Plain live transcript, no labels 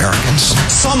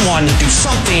someone do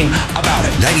something about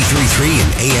it. 93.3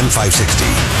 and AM 560.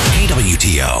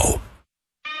 KWTO.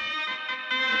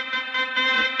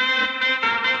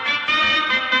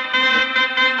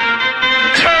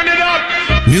 Turn it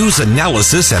up! News,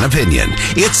 analysis, and opinion.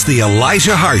 It's the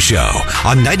Elijah Haahr Show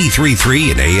on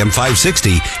 93.3 and AM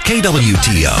 560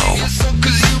 KWTO.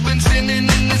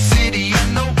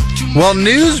 Well,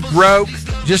 news broke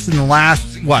just in the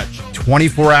last,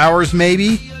 24 hours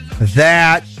maybe,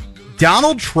 that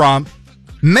Donald Trump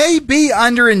may be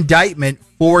under indictment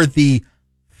for the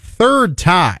third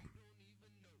time.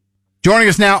 Joining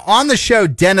us now on the show,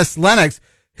 Dennis Lennox,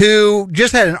 who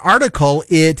just had an article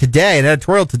today, an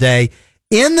editorial today,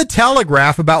 in the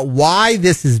Telegraph about why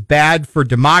this is bad for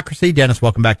democracy. Dennis,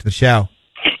 welcome back to the show.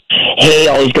 Hey,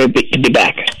 always good to be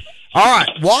back. All right,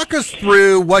 walk us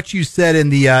through what you said in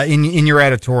the in your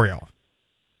editorial.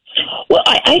 Well,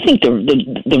 I think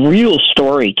the real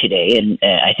story today, and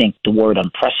I think the word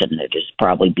unprecedented is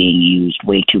probably being used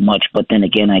way too much, but then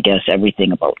again, I guess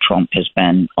everything about Trump has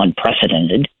been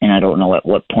unprecedented, and I don't know at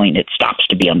what point it stops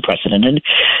to be unprecedented,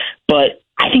 but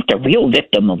I think the real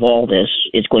victim of all this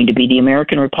is going to be the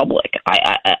American Republic.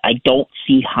 I don't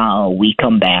see how we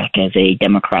come back as a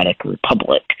democratic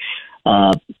republic,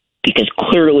 because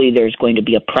clearly there's going to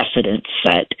be a precedent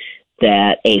set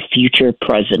that a future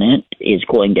president is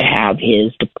going to have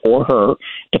his or her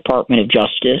Department of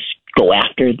Justice go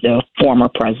after the former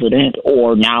president,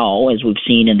 or now, as we've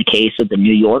seen in the case of the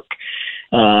New York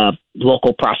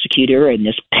local prosecutor and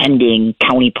this pending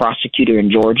county prosecutor in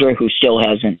Georgia who still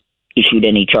hasn't issued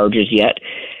any charges yet.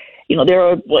 You know, there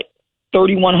are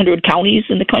 3,100 counties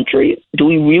in the country. Do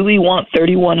we really want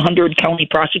 3,100 county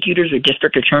prosecutors or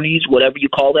district attorneys, whatever you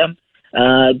call them,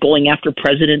 going after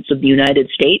presidents of the United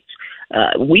States?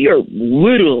 We are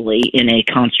literally in a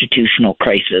constitutional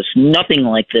crisis. Nothing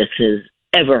like this has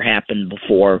ever happened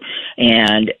before.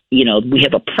 And, you know, we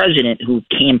have a president who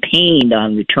campaigned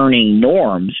on returning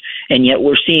norms, and yet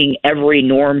we're seeing every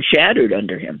norm shattered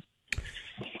under him.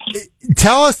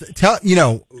 Tell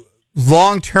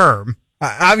long term,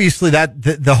 obviously that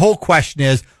the whole question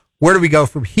is, where do we go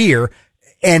from here?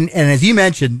 And as you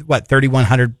mentioned,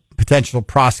 3,100 potential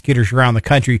prosecutors around the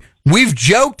country. We've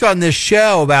joked on this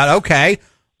show about, okay,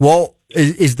 well,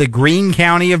 is the Greene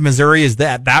County of Missouri, is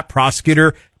that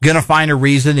prosecutor going to find a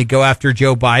reason to go after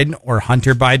Joe Biden or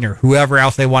Hunter Biden or whoever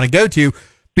else they want to go to?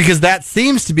 Because that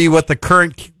seems to be what the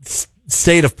current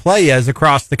state of play is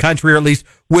across the country, or at least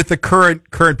with the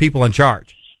current people in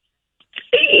charge.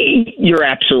 You're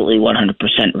absolutely 100%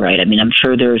 right. I mean, I'm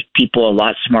sure there's people a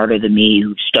lot smarter than me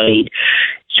who've studied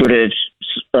sort of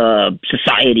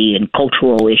society and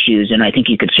cultural issues, and I think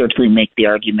you could certainly make the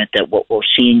argument that what we're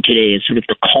seeing today is sort of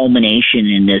the culmination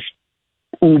in this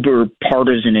uber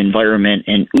partisan environment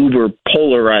and uber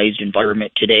polarized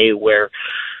environment today, where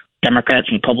Democrats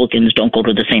and Republicans don't go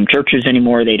to the same churches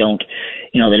anymore. They don't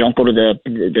go to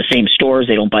the same stores.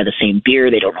 They don't buy the same beer.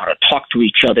 They don't know how to talk to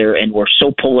each other. And we're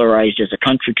so polarized as a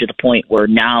country to the point where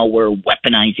now we're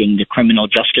weaponizing the criminal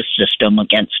justice system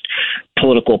against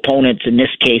political opponents. In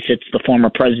this case, it's the former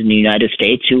president of the United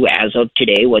States who, as of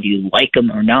today, whether you like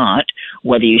him or not,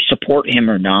 whether you support him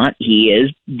or not, he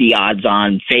is the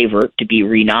odds-on favorite to be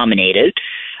renominated.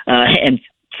 And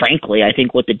frankly, I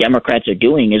think what the Democrats are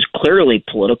doing is clearly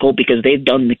political, because they've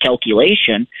done the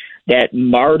calculation that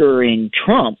martyring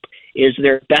Trump is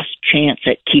their best chance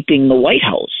at keeping the White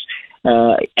House.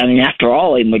 I mean, after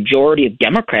all, a majority of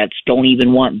Democrats don't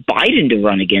even want Biden to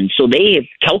run again. So they have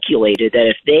calculated that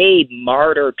if they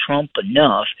martyr Trump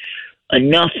enough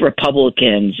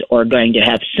Republicans are going to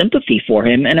have sympathy for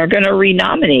him and are going to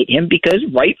renominate him, because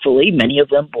rightfully many of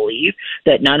them believe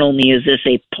that not only is this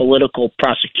a political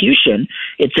prosecution,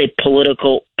 it's a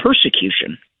political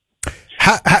persecution.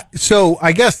 So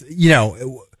I guess,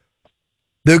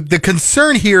 the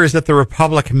concern here is that the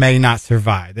Republic may not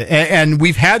survive. And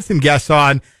we've had some guests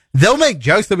on. They'll make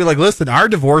jokes. They'll be like, listen, our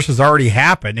divorce has already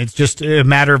happened. It's just a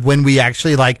matter of when we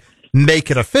actually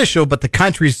make it official, but the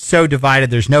country's so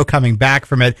divided, there's no coming back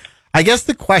from it. I guess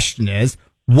the question is,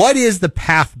 what is the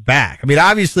path back? I mean,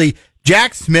 obviously,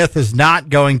 Jack Smith is not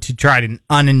going to try to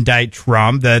unindict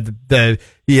Trump. The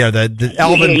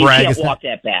Elvin Bragg can't walk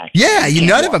that back. Yeah,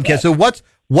 none of them can. So what's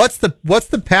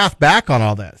the path back on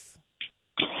all this?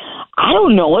 I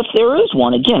don't know if there is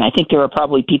one. Again, I think there are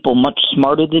probably people much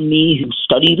smarter than me who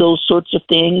study those sorts of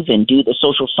things and do the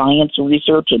social science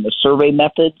research and the survey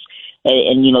methods.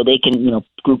 And they can,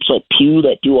 groups like Pew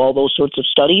that do all those sorts of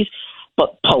studies.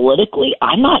 But politically,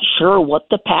 I'm not sure what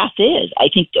the path is. I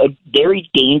think a very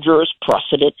dangerous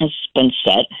precedent has been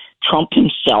set. Trump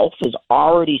himself has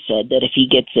already said that if he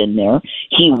gets in there,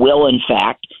 he will, in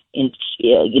fact,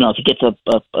 if he gets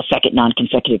a second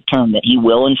non-consecutive term, that he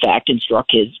will in fact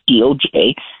instruct his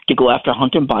DOJ to go after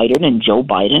Hunter Biden and Joe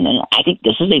Biden. And I think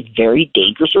this is a very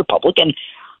dangerous Republican.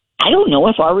 I don't know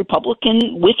if our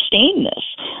Republican withstand this.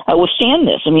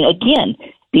 I mean, again,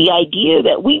 the idea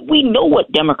that we know what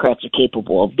Democrats are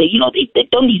capable of.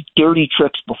 They've done these dirty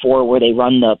tricks before where they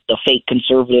run the fake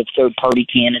conservative third party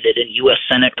candidate in U.S.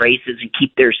 Senate races and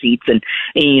keep their seats. And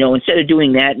instead of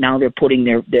doing that, now they're putting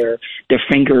their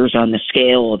fingers on the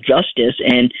scale of justice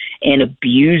and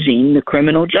abusing the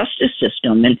criminal justice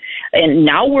system. And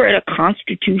now we're at a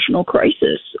constitutional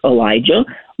crisis, Elijah.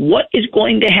 What is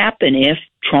going to happen if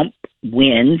Trump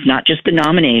wins, not just the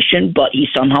nomination, but he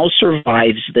somehow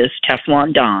survives this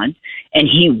Teflon Don, and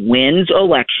he wins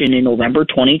election in November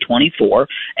 2024,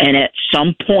 and at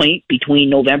some point between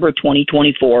November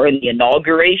 2024 and the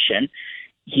inauguration,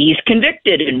 he's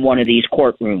convicted in one of these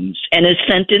courtrooms and is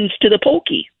sentenced to the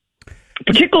pokey,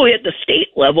 particularly at the state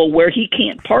level where he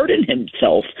can't pardon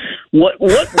himself. What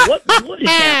would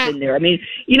happen there? I mean,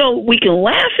 we can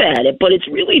laugh at it, but it's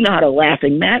really not a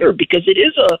laughing matter because it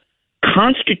is a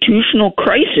constitutional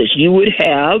crisis. You would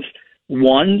have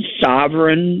one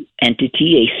sovereign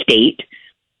entity, a state,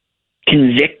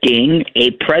 convicting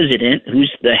a president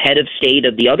who's the head of state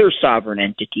of the other sovereign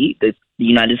entity, the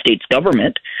United States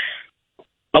government,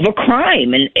 of a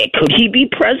crime. And could he be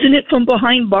president from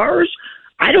behind bars?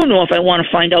 I don't know if I want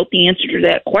to find out the answer to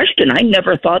that question. I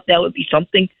never thought that would be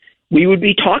something we would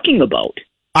be talking about.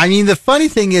 I mean, the funny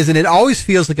thing is, and it always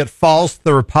feels like it falls to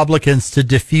the Republicans to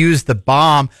defuse the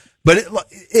bomb, but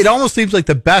it almost seems like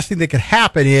the best thing that could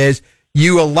happen is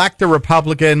you elect a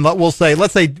Republican, let's say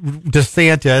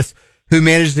DeSantis, who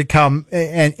managed to come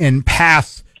and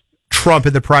pass Trump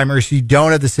in the primary. So you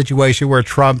don't have the situation where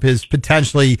Trump is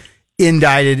potentially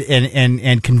indicted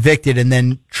and convicted and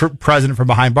then president from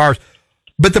behind bars.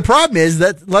 But the problem is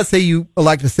that, let's say you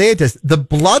elect DeSantis, the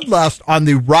bloodlust on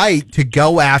the right to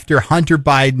go after Hunter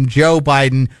Biden, Joe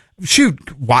Biden,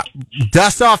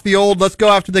 dust off the old, let's go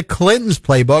after the Clintons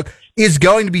playbook, is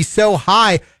going to be so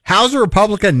high. How's a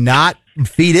Republican not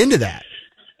feed into that?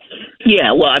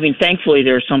 Yeah, well, I mean, thankfully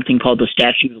there's something called the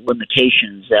statute of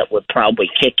limitations that would probably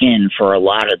kick in for a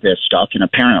lot of this stuff, and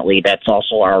apparently that's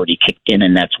also already kicked in,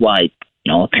 and that's why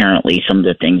apparently some of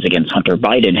the things against Hunter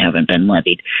Biden haven't been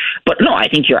levied. But no, I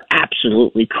think you're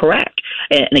absolutely correct.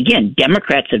 And again,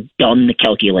 Democrats have done the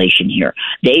calculation here.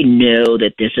 They know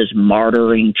that this is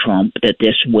martyring Trump, that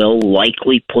this will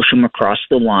likely push him across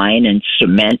the line and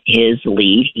cement his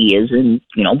lead. He is in,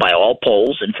 by all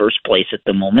polls in first place at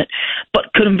the moment.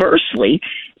 But conversely,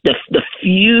 the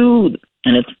few,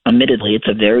 and it's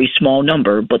a very small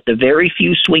number, but the very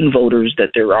few swing voters that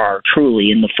there are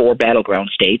truly in the four battleground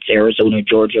states, Arizona,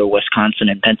 Georgia, Wisconsin,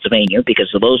 and Pennsylvania,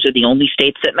 because those are the only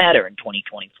states that matter in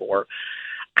 2024,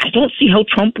 I don't see how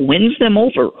Trump wins them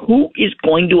over. Who is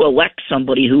going to elect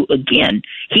somebody who, again,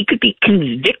 he could be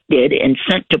convicted and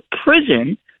sent to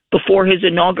prison before his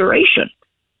inauguration?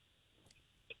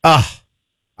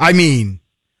 I mean,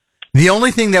 the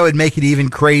only thing that would make it even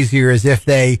crazier is if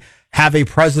they have a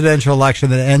presidential election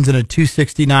that ends in a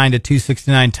 269 to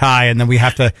 269 tie, and then we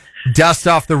have to dust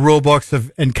off the rule books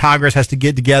and Congress has to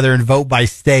get together and vote by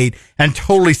state and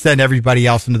totally send everybody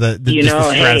else into the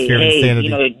stratosphere of insanity.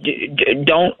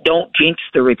 Don't jinx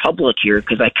the Republic here,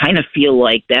 because I kind of feel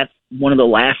like that's one of the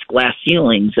last glass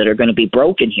ceilings that are going to be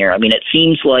broken here. I mean, it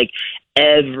seems like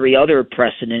every other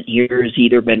precedent here has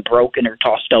either been broken or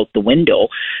tossed out the window.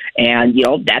 And,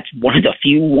 that's one of the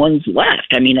few ones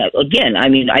left. I mean, again,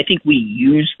 I think we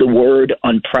use the word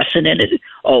unprecedented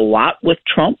a lot with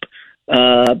Trump,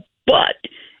 but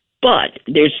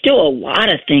there's still a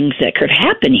lot of things that could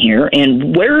happen here.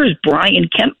 And where is Brian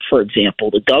Kemp, for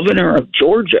example, the governor of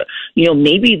Georgia?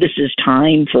 Maybe this is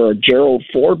time for a Gerald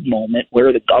Ford moment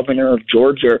where the governor of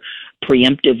Georgia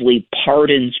preemptively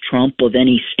pardons Trump of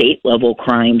any state-level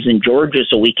crimes in Georgia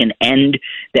so we can end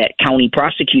that county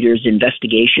prosecutor's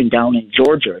investigation down in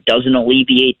Georgia. It doesn't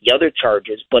alleviate the other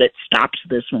charges, but it stops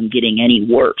this from getting any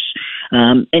worse.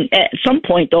 And at some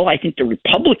point, though, I think the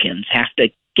Republicans have to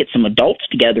get some adults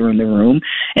together in the room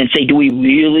and say, do we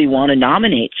really want to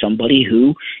nominate somebody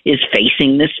who is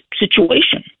facing this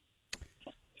situation?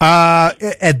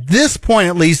 At this point,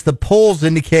 at least, the polls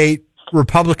indicate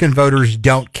Republican voters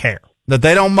don't care, that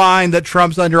they don't mind that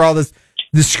Trump's under all this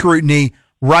scrutiny.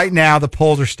 Right now, the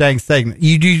polls are staying stagnant. Do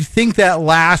you think that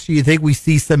lasts? Or you think we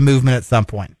see some movement at some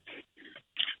point?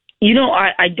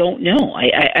 I don't know.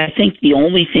 I think the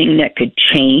only thing that could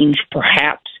change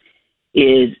perhaps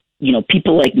is,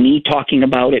 people like me talking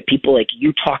about it, people like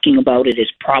you talking about it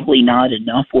is probably not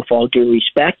enough, with all due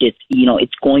respect.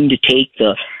 It's going to take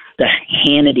the the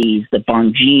Hannitys, the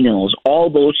Bonginos, all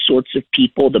those sorts of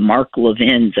people, the Mark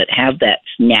Levins that have that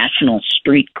national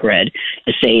street cred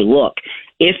to say, look,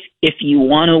 if you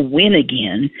want to win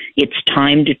again, it's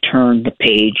time to turn the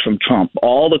page from Trump.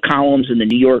 All the columns in the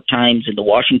New York Times and the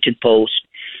Washington Post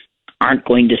aren't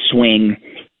going to swing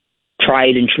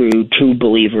tried and true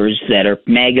believers that are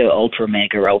MAGA, ultra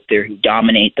MAGA out there who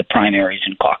dominate the primaries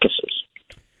and caucuses.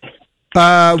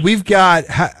 We've got,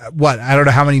 I don't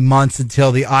know how many months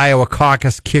until the Iowa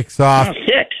caucus kicks off. 6.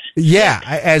 Yeah.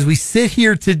 As we sit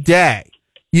here today,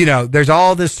 there's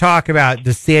all this talk about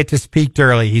DeSantis peaked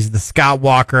early. He's the Scott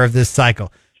Walker of this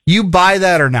cycle. You buy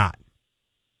that or not?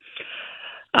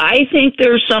 I think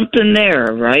there's something there,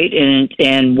 right?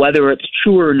 And whether it's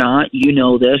true or not,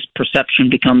 this, perception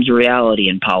becomes reality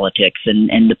in politics,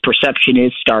 and the perception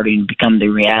is starting to become the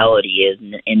reality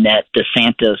in that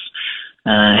DeSantis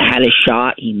had a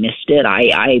shot. He missed it.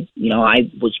 I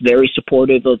was very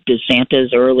supportive of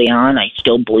DeSantis early on. I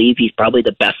still believe he's probably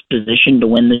the best position to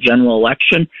win the general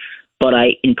election. But I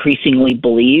increasingly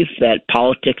believe that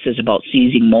politics is about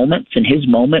seizing moments, and his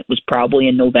moment was probably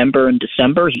in November and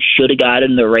December. He should have got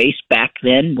in the race back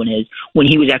then when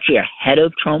he was actually ahead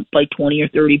of Trump by 20 or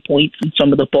 30 points in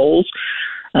some of the polls.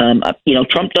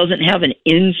 Trump doesn't have an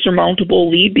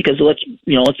insurmountable lead because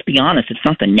let's be honest, it's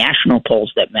not the national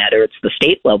polls that matter; it's the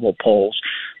state level polls.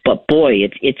 But boy,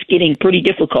 it's getting pretty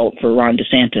difficult for Ron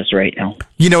DeSantis right now.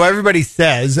 Everybody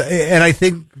says, and I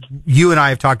think you and I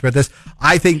have talked about this.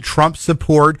 I think Trump's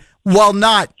support, while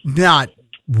not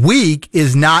weak,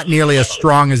 is not nearly as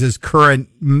strong as his current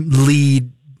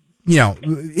lead,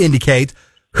 indicates.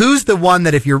 Who's the one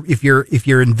that if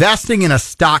you're investing in a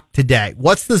stock today,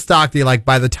 what's the stock that you like?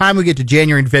 By the time we get to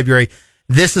January and February,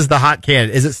 this is the hot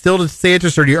candidate. Is it still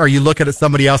DeSantis, or are you looking at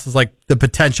somebody else as like the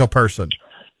potential person?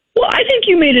 Well, I think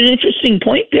you made an interesting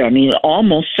point there. I mean,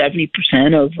 almost 70%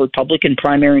 of Republican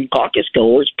primary and caucus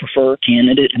goers prefer a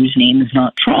candidate whose name is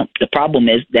not Trump. The problem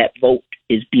is that vote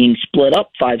is being split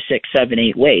up 5, 6, 7,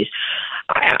 8 ways.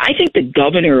 I think the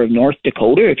governor of North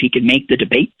Dakota, if he could make the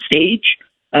debate stage,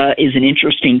 is an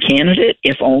interesting candidate,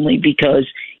 if only because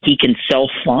he can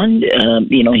self-fund.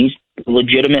 He's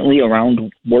legitimately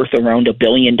worth around $1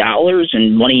 billion,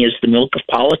 and money is the milk of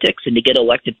politics. And to get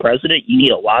elected president, you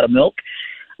need a lot of milk.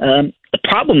 The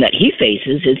problem that he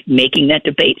faces is making that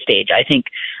debate stage. I think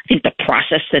the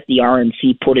process that the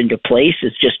RNC put into place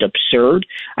is just absurd.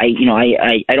 I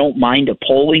don't mind a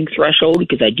polling threshold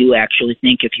because I do actually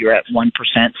think if you're at 1%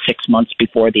 6 months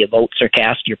before the votes are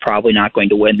cast, you're probably not going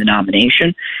to win the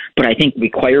nomination. But I think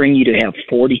requiring you to have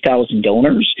 40,000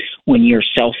 donors when you're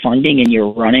self-funding and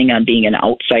you're running on being an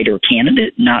outsider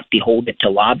candidate, not beholden to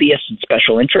lobbyists and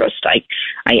special interests,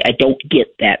 I don't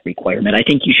get that requirement. I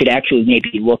think you should actually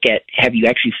maybe look at, have you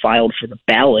actually filed for the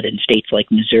ballot in states like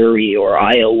Missouri or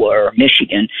Iowa or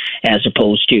Michigan, as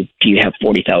opposed to, do you have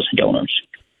 40,000 donors?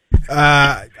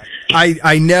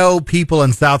 I know people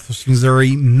in Southwest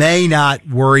Missouri may not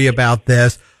worry about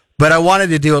this, but I wanted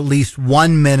to do at least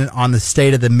 1 minute on the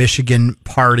state of the Michigan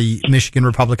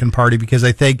Republican Party, because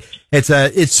I think it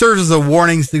serves as a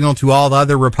warning signal to all the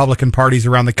other Republican parties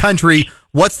around the country.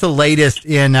 What's the latest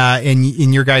in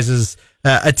your guys'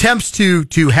 attempts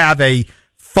to have a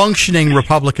functioning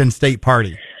Republican state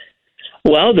party?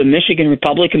 Well, the Michigan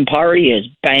Republican Party is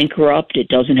bankrupt. It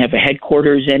doesn't have a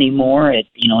headquarters anymore. It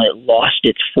lost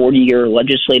its 40-year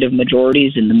legislative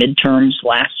majorities in the midterms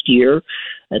last year.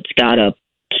 It's got a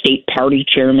state party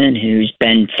chairman who's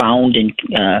been found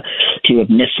to have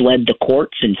misled the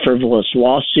courts in frivolous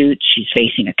lawsuits. She's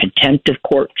facing a contempt of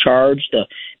court charge.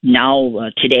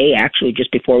 Today, actually,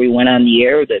 just before we went on the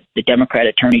air, the Democrat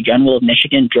Attorney General of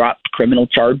Michigan dropped criminal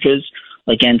charges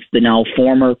against the now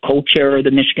former co-chair of the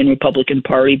Michigan Republican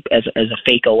Party as a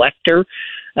fake elector.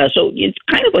 So it's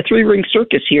kind of a three-ring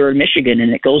circus here in Michigan,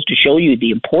 and it goes to show you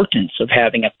the importance of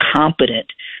having a competent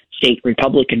state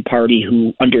Republican Party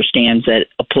who understands that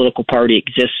a political party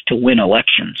exists to win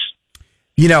elections.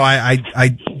 And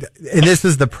this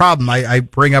is the problem I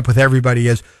bring up with everybody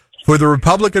is, for the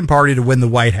Republican Party to win the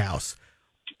White House,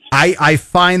 I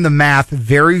find the math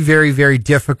very, very, very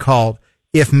difficult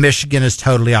if Michigan is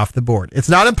totally off the board. It's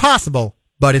not impossible,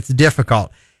 but it's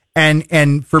difficult.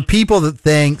 And for people that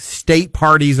think state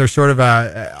parties are sort of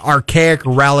a archaic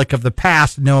relic of the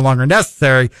past, no longer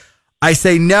necessary, I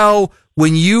say no.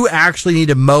 When you actually need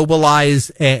to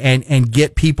mobilize and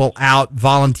get people out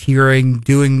volunteering,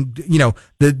 doing,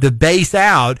 the base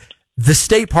out, the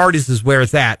state parties is where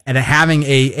it's at. And having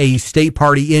a state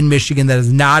party in Michigan that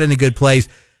is not in a good place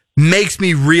makes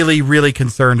me really, really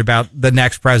concerned about the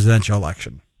next presidential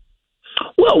election.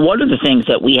 Well, one of the things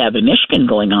that we have in Michigan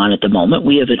going on at the moment,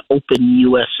 we have an open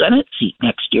U.S. Senate seat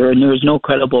next year, and there is no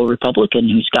credible Republican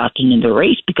who's gotten in the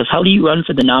race, because how do you run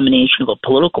for the nomination of a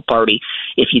political party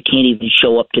if you can't even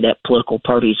show up to that political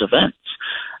party's events?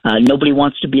 Nobody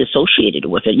wants to be associated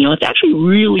with it. It's actually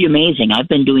really amazing. I've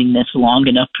been doing this long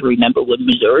enough to remember when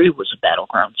Missouri was a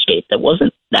battleground state. That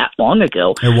wasn't that long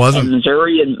ago. It wasn't. And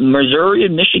Missouri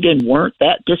and Michigan weren't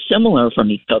that dissimilar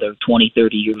from each other 20,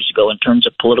 30 years ago in terms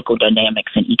of political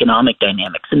dynamics and economic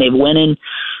dynamics. And they've went in,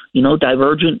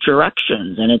 divergent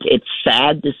directions. And it's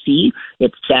sad to see.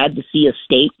 It's sad to see a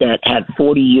state that had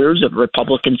 40 years of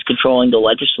Republicans controlling the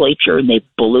legislature, and they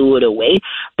blew it away.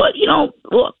 But,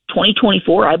 look,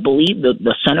 2024, I believe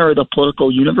the center of the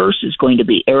political universe is going to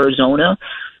be Arizona,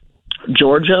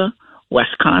 Georgia,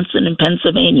 Wisconsin, and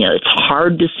Pennsylvania. It's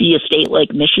hard to see a state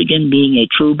like Michigan being a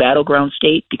true battleground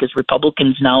state because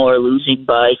Republicans now are losing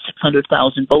by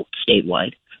 600,000 votes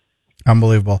statewide.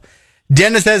 Unbelievable.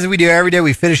 Dennis, as we do every day,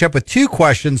 we finish up with two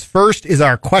questions. First is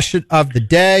our question of the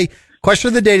day. Question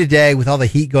of the day today, with all the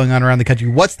heat going on around the country,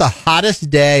 what's the hottest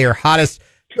day or hottest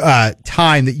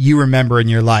time that you remember in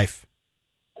your life?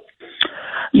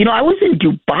 I was in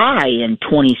Dubai in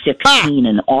 2016,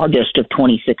 in August of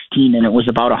 2016, and it was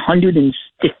about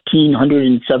 115,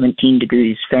 117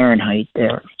 degrees Fahrenheit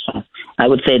there. So I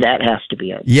would say that has to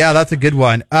be it. Yeah, that's a good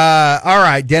one. All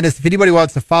right, Dennis, if anybody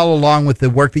wants to follow along with the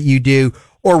work that you do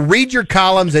or read your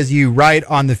columns as you write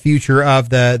on the future of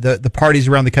the parties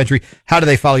around the country, how do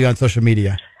they follow you on social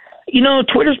media?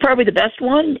 Twitter's probably the best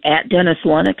one, at Dennis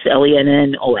Lennox,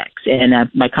 Lennox. And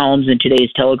my columns in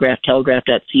today's Telegraph,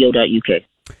 telegraph.co.uk.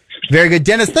 Very good.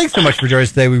 Dennis, thanks so much for joining us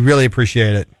today. We really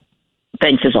appreciate it.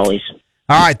 Thanks as always.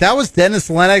 All right, that was Dennis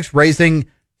Lennox raising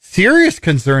serious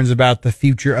concerns about the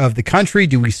future of the country.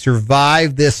 Do we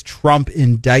survive this Trump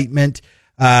indictment,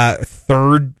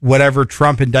 third whatever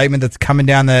Trump indictment that's coming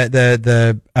down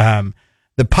the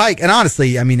pike? And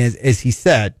honestly, I mean, as he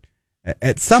said,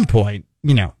 at some point,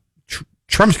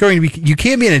 Trump's going to be. You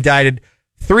can't be indicted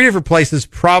 3 different places,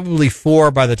 probably 4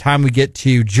 by the time we get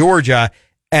to Georgia,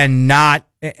 and not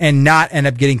end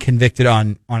up getting convicted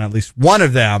on at least one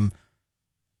of them.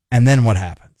 And then what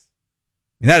happens?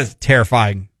 I mean, that is a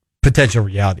terrifying potential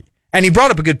reality. And he brought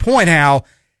up a good point, how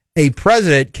a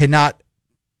president cannot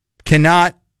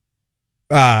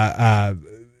pardon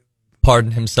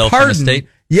himself from a state.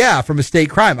 Yeah, from a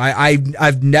state crime.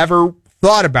 I've never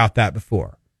thought about that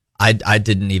before. I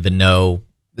didn't even know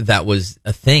that was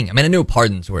a thing. I mean, I knew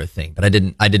pardons were a thing, but I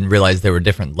didn't realize there were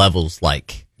different levels.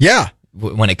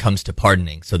 When it comes to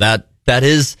pardoning. So that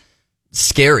is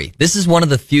scary. This is one of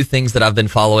the few things that I've been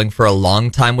following for a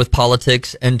long time with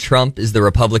politics and Trump, is the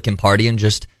Republican Party, and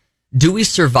just, do we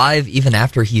survive even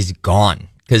after he's gone?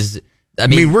 Because I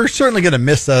mean, we're certainly going to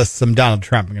miss some Donald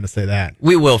Trump. I'm going to say that.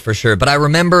 We will, for sure. But I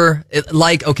remember,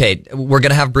 okay, we're going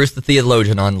to have Bruce the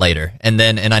Theologian on later. And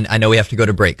I know we have to go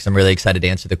to break, so I'm really excited to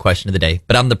answer the question of the day.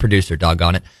 But I'm the producer,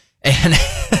 doggone it. And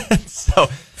so...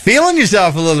 Feeling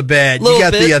yourself a little bit. You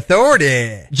got the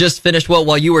authority. Just finished. Well,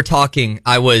 while you were talking,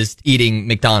 I was eating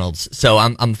McDonald's. So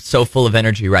I'm so full of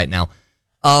energy right now.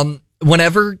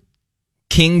 Whenever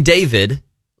King David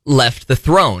left the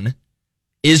throne,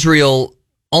 Israel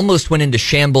almost went into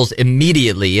shambles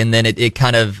immediately, and then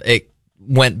it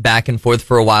went back and forth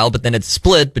for a while, but then it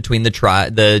split between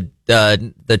the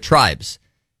tribes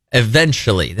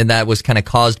eventually, and that was kind of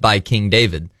caused by King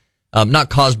David. Not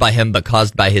caused by him, but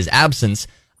caused by his absence.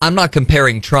 I'm not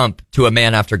comparing Trump to a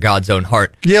man after God's own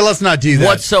heart. Yeah, let's not do that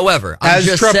whatsoever. As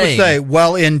Trump would say,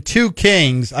 well, in 2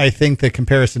 kings, I think the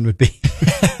comparison would be.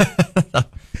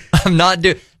 I'm not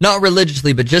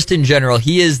religiously, but just in general,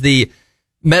 he is the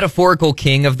metaphorical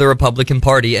king of the Republican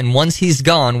Party, and once he's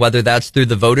gone, whether that's through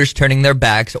the voters turning their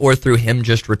backs or through him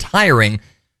just retiring,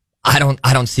 I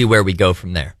don't see where we go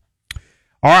from there.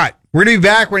 All right, we're going to be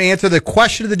back. We're going to answer the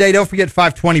question of the day. Don't forget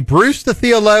 520 Bruce the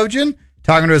Theologian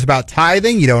talking to us about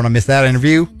tithing. You don't want to miss that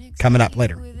interview. Coming up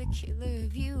later.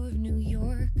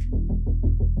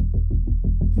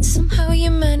 Somehow you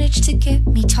managed to get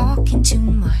me talking too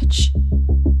much.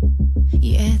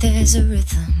 Yeah, there's a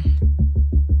rhythm.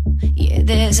 Yeah,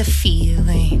 there's a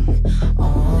feeling.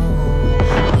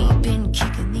 Oh, we've been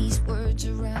kicking these words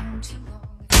around too long.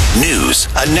 News,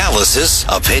 analysis,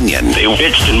 opinion. They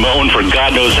bitched and moaned for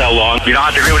God knows how long. You don't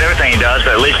have to agree with everything he does,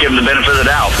 but at least give him the benefit of the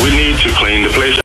doubt. We need to clean the place